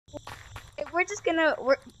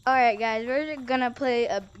Alright guys, we're gonna play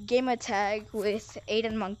a game of tag with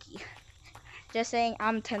Aiden Monkey. Just saying,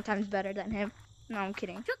 I'm 10 times better than him. No, I'm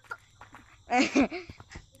kidding. Alright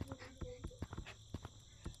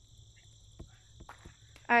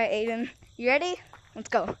Aiden, you ready? Let's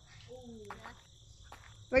go.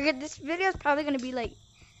 This video is probably gonna be like,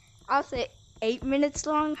 I'll say 8 minutes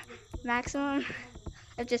long, maximum.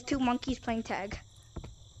 Of just two monkeys playing tag.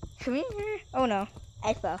 Come here. Oh no,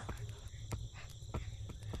 I fell.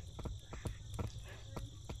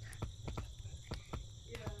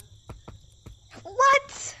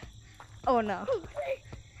 What? Oh no.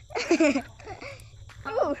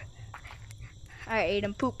 Oh. Alright,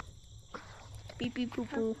 Aiden, poop. Beep beep poo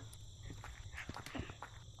poo.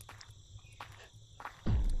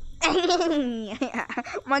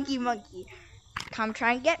 Monkey, monkey. Come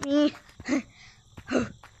try and get me.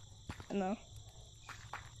 No.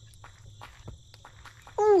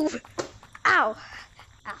 Ooh. Ow.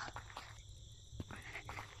 Ow.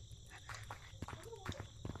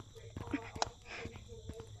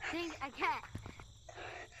 I can't.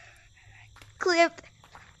 Clipped.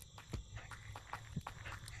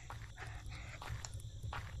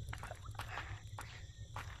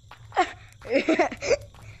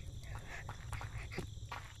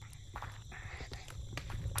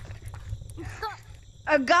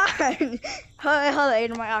 A gun! Hold on,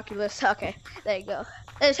 Aiden, my Oculus. Okay, there you go.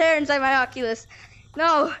 There's hair inside my Oculus.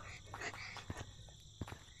 No!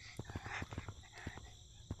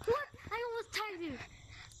 What? I almost tagged you.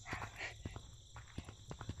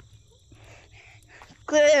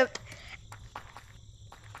 Clipped.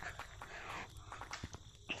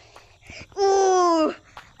 Ooh!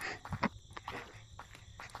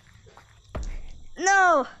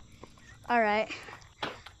 No! Alright.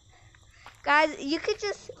 Guys, you could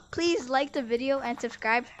just please like the video and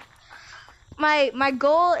subscribe. My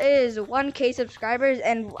goal is 1K subscribers,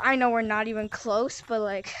 and I know we're not even close, but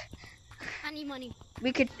like, I need money.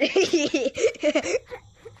 we could.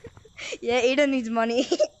 Yeah, Aiden needs money.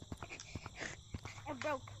 I'm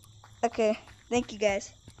broke. Okay, thank you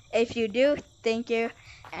guys. If you do, thank you,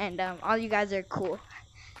 and all you guys are cool.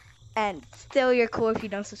 And still, you're cool if you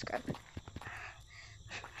don't subscribe.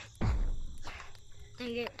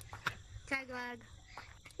 Dang it. Tag lag.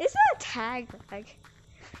 It's not a tag lag.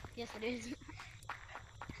 Yes, it is.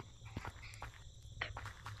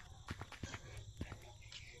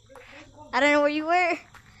 I don't know where you were.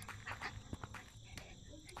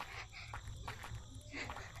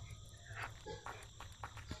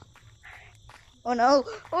 Oh no!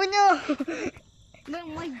 Oh no! But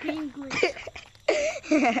my game glitch.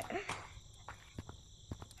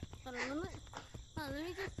 Hold on,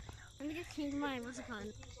 let me just change my what's it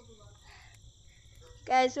called?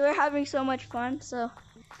 Guys, we're having so much fun, so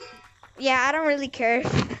yeah, I don't really care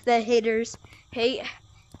if the haters hate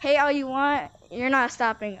all you want. You're not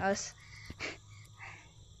stopping us.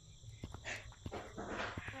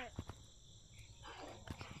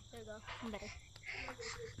 There you go. I'm better.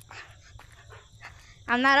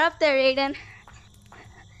 I'm not up there, Aiden.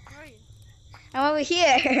 Where are you? I'm over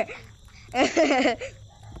here. I feel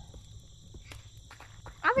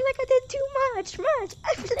like I did too much. I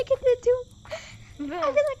feel like I did too I feel like I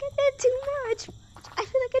did too much. I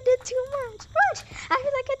feel like I did too much. I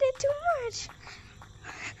feel like I did too much.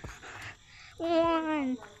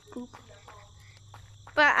 One. Poop.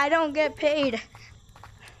 But I don't get paid.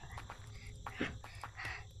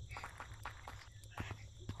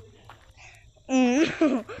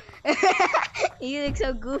 You look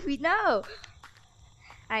so goofy. No.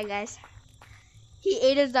 Alright, guys.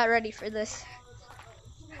 Aiden's not ready for this.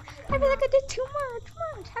 I feel like I did too much.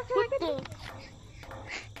 I feel like I did.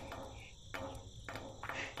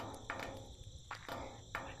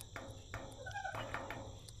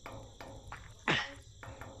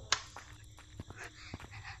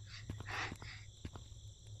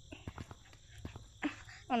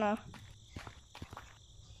 Oh no.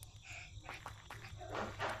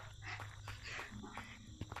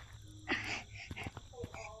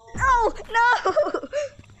 No!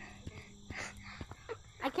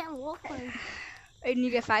 I can't walk on. Aiden, you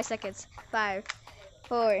get 5 seconds. 5,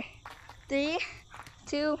 4, 3,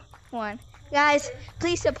 2, 1. Guys,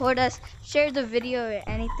 please support us. Share the video or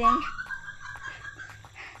anything.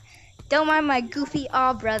 Don't mind my goofy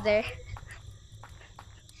brother.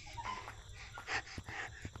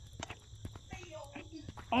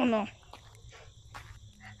 Oh no.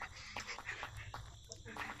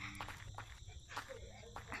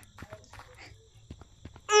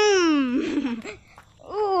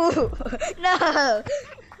 Ooh, no.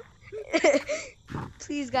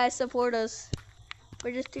 Please, guys, support us.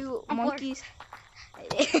 We're just two monkeys.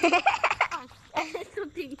 Oh,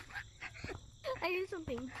 something. I hear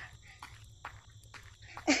something.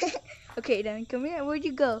 Okay, then come here. Where'd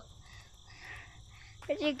you go?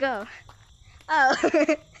 Where'd you go? Oh.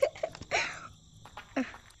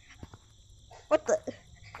 What the?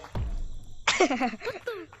 What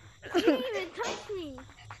the? You didn't even touch me.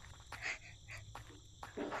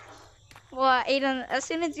 Well, Aiden, as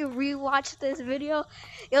soon as you rewatch this video,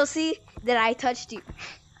 you'll see that I touched you.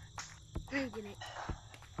 No, you didn't.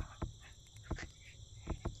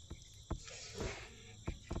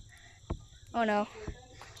 Oh no.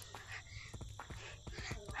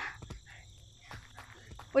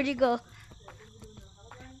 Where'd you go?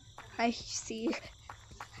 I see you.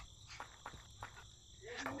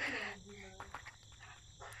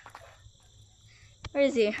 Where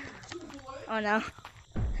is he? Oh no.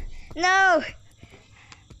 No!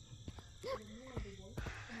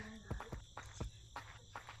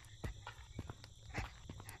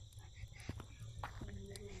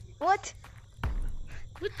 What?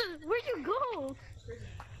 Where'd you go?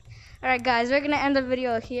 Alright guys, we're gonna end the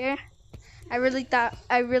video here. I really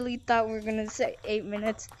thought we were gonna say 8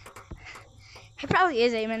 minutes. It probably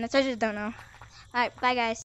is 8 minutes, I just don't know. Alright, bye guys.